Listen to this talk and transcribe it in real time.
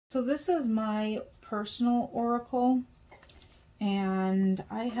So this is my personal oracle, and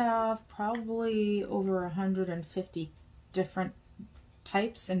I have probably over 150 different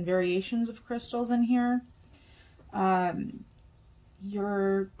types and variations of crystals in here.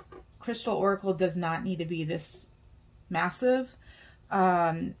 Your crystal oracle does not need to be this massive.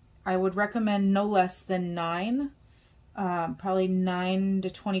 I would recommend no less than 9. Probably 9 to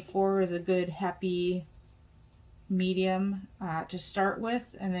 24 is a good happy medium to start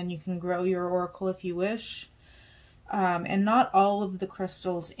with, and then you can grow your oracle if you wish. And not all of the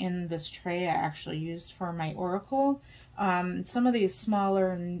crystals in this tray I actually use for my oracle. Some of these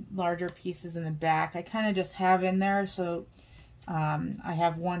smaller and larger pieces in the back I kind of just have in there, so I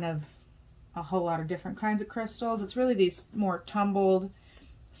have one of a whole lot of different kinds of crystals. It's really these more tumbled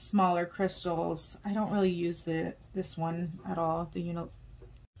smaller crystals. I don't really use this one at all,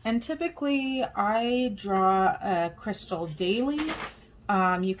 and typically I draw a crystal daily.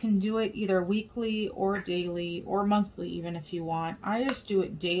 You can do it either weekly or daily or monthly even if you want. I just do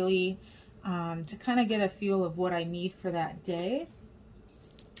it daily to kind of get a feel of what I need for that day.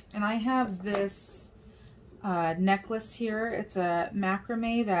 And I have this necklace here. It's a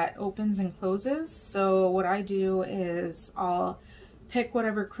macrame that opens and closes. So what I do is I'll pick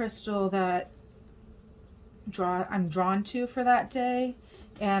whatever crystal that I'm drawn to for that day,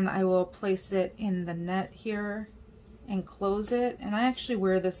 and I will place it in the net here and close it. And I actually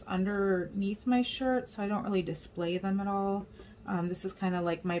wear this underneath my shirt, so I don't really display them at all. This is kind of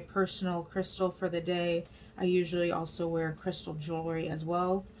like my personal crystal for the day. I usually also wear crystal jewelry as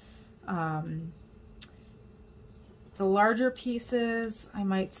well. The larger pieces I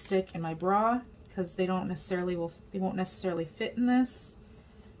might stick in my bra because they won't necessarily fit in this.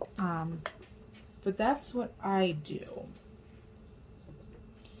 But that's what I do.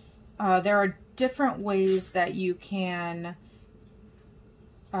 There are different ways that you can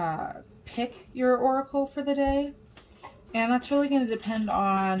pick your oracle for the day, and that's really going to depend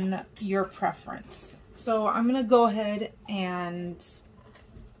on your preference. So I'm going to go ahead and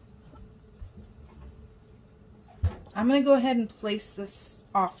place this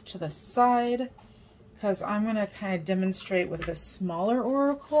off to the side because I'm going to kind of demonstrate with a smaller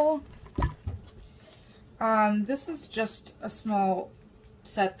oracle. This is just a small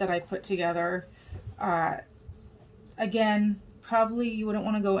set that I put together. Again, probably you wouldn't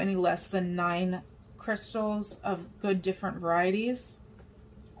want to go any less than 9 crystals of good different varieties.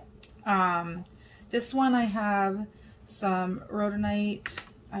 This one I have some rhodonite,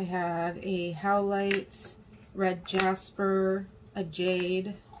 I have a howlite, red jasper, a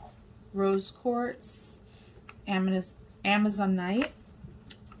jade, rose quartz, amazonite,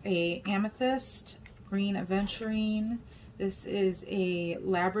 a amethyst, green aventurine. This is a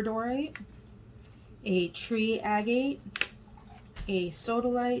labradorite, a tree agate, a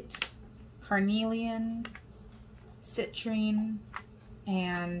sodalite, carnelian, citrine,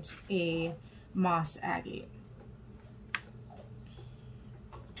 and a moss agate.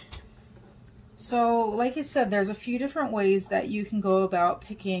 So like I said, there's a few different ways that you can go about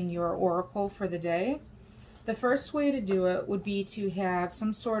picking your oracle for the day. The first way to do it would be to have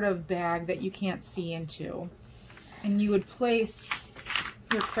some sort of bag that you can't see into. And you would place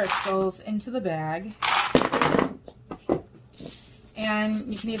your crystals into the bag. And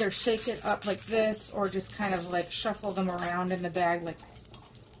you can either shake it up like this or just kind of like shuffle them around in the bag like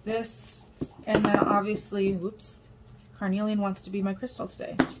this. And then obviously, whoops, carnelian wants to be my crystal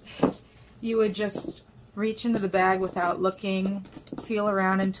today. You would just reach into the bag without looking, feel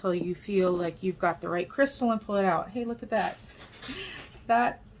around until you feel like you've got the right crystal and pull it out. Hey, look at that.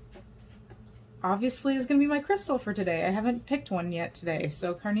 That obviously is going to be my crystal for today. I haven't picked one yet today,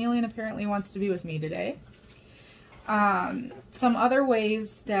 so carnelian apparently wants to be with me today. Some other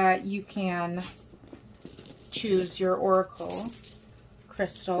ways that you can choose your oracle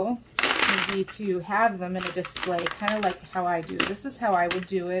crystal would be to have them in a display, kind of like how I do. This is how I would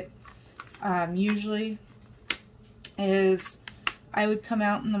do it. Usually is I would come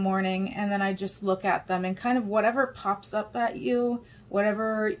out in the morning and then I just look at them, and kind of whatever pops up at you,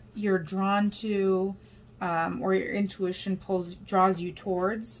 whatever you're drawn to, or your intuition draws you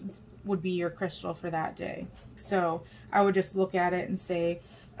towards, would be your crystal for that day. So I would just look at it and say,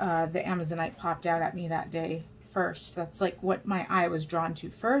 the amazonite popped out at me that day first. That's like what my eye was drawn to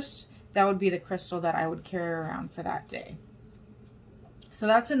first. That would be the crystal that I would carry around for that day. So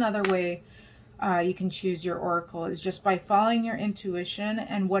that's another way you can choose your oracle, is just by following your intuition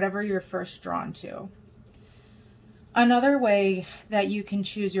and whatever you're first drawn to. Another way that you can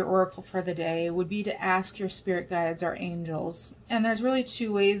choose your oracle for the day would be to ask your spirit guides or angels. And there's really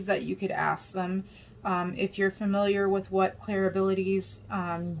 2 ways that you could ask them. If you're familiar with what clair abilities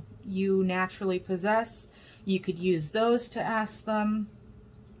you naturally possess, you could use those to ask them.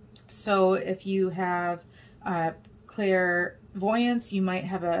 So if you have clairvoyance, you might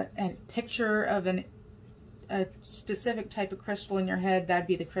have a picture of a specific type of crystal in your head. That'd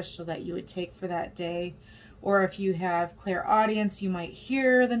be the crystal that you would take for that day. Or if you have clairaudience, you might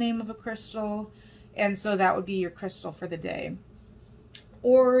hear the name of a crystal, and so that would be your crystal for the day.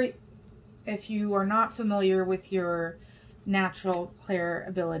 Or if you are not familiar with your natural clair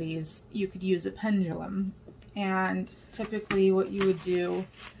abilities, you could use a pendulum. And typically what you would do,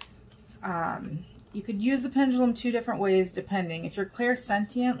 you could use the pendulum two different ways depending. If you're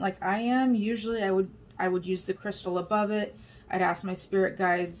clairsentient like I am, usually I would use the crystal above it. I'd ask my spirit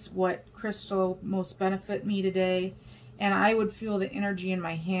guides what crystal most benefit me today, and I would feel the energy in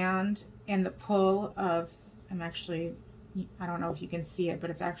my hand and the pull of, I don't know if you can see it, but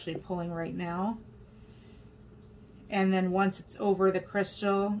it's actually pulling right now. And then once it's over the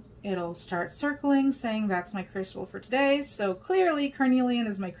crystal, it'll start circling, saying that's my crystal for today. So clearly carnelian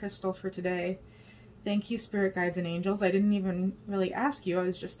is my crystal for today. Thank you, spirit guides and angels. I didn't even really ask you, I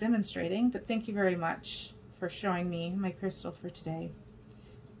was just demonstrating, but thank you very much for showing me my crystal for today.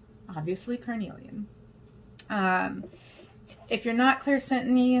 Obviously carnelian. If you're not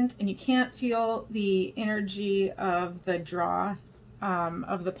clairsentient and you can't feel the energy of the draw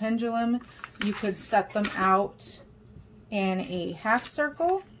of the pendulum, you could set them out in a half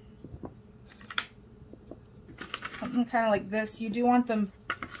circle. Something kind of like this. You do want them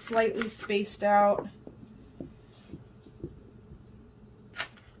slightly spaced out.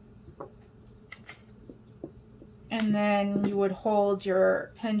 And then you would hold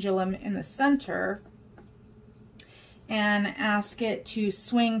your pendulum in the center and ask it to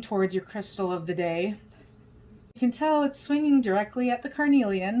swing towards your crystal of the day. You can tell it's swinging directly at the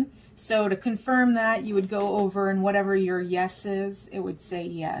carnelian. So to confirm that, you would go over, and whatever your yes is, it would say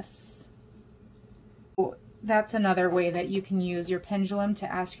yes. That's another way that you can use your pendulum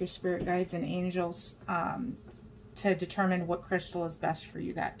to ask your spirit guides and angels to determine what crystal is best for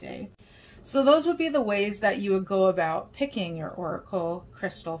you that day. So those would be the ways that you would go about picking your oracle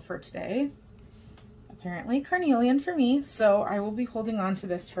crystal for today. Apparently carnelian for me, so I will be holding on to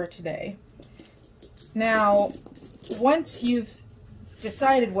this for today. Now, once you've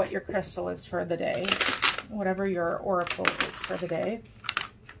decided what your crystal is for the day, whatever your oracle is for the day,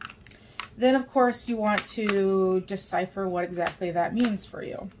 then of course you want to decipher what exactly that means for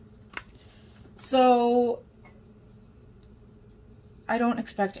you. So I don't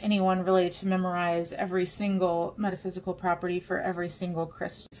expect anyone really to memorize every single metaphysical property for every single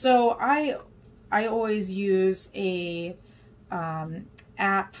crystal. So I always use a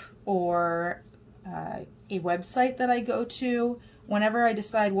app or a website that I go to. Whenever I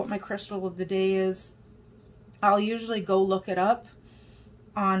decide what my crystal of the day is, I'll usually go look it up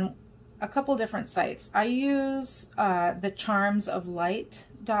on a couple different sites. I use the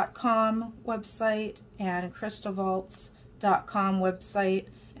charmsoflight.com website and crystalvaults.com website,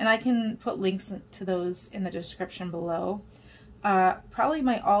 and I can put links to those in the description below. Probably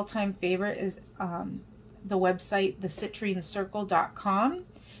my all-time favorite is the website thecitrinecircle.com.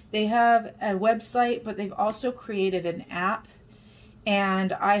 They have a website, but they've also created an app,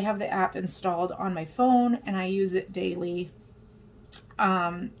 and I have the app installed on my phone and I use it daily.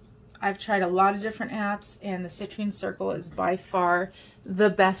 I've tried a lot of different apps, and the Citrine Circle is by far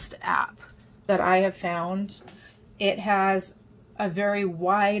the best app that I have found. It has a very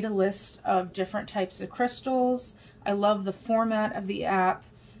wide list of different types of crystals. I love the format of the app.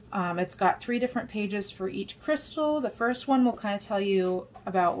 It's got 3 different pages for each crystal. The first one will kind of tell you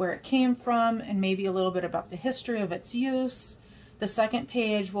about where it came from and maybe a little bit about the history of its use. The second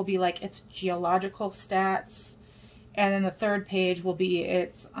page will be like its geological stats. And then the third page will be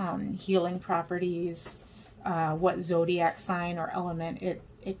its healing properties, what zodiac sign or element it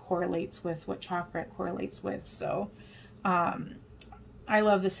correlates with, what chakra it correlates with. So I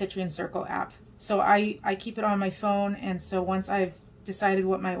love the Citrine Circle app. So I keep it on my phone, and so once I've decided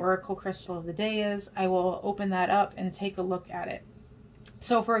what my oracle crystal of the day is, I will open that up and take a look at it.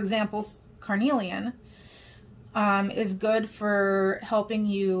 So for example, carnelian is good for helping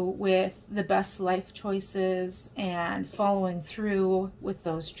you with the best life choices and following through with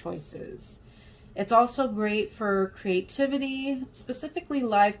those choices. It's also great for creativity, specifically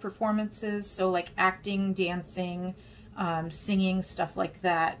live performances, so like acting, dancing, singing, stuff like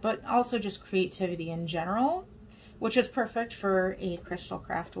that, but also just creativity in general, which is perfect for a crystal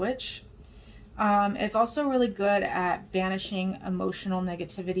craft witch. It's also really good at banishing emotional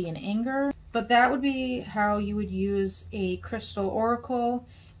negativity and anger. But that would be how you would use a crystal oracle.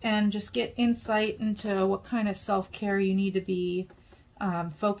 and just get insight into what kind of self-care you need to be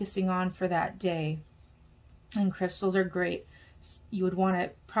focusing on for that day. And crystals are great. You would want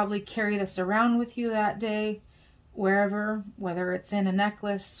to probably carry this around with you that day, wherever, whether it's in a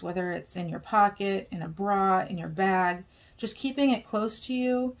necklace, whether it's in your pocket, in a bra, in your bag, just keeping it close to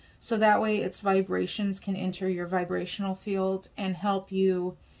you so that way its vibrations can enter your vibrational field and help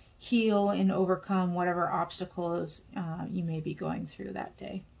you heal and overcome whatever obstacles you may be going through that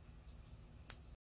day.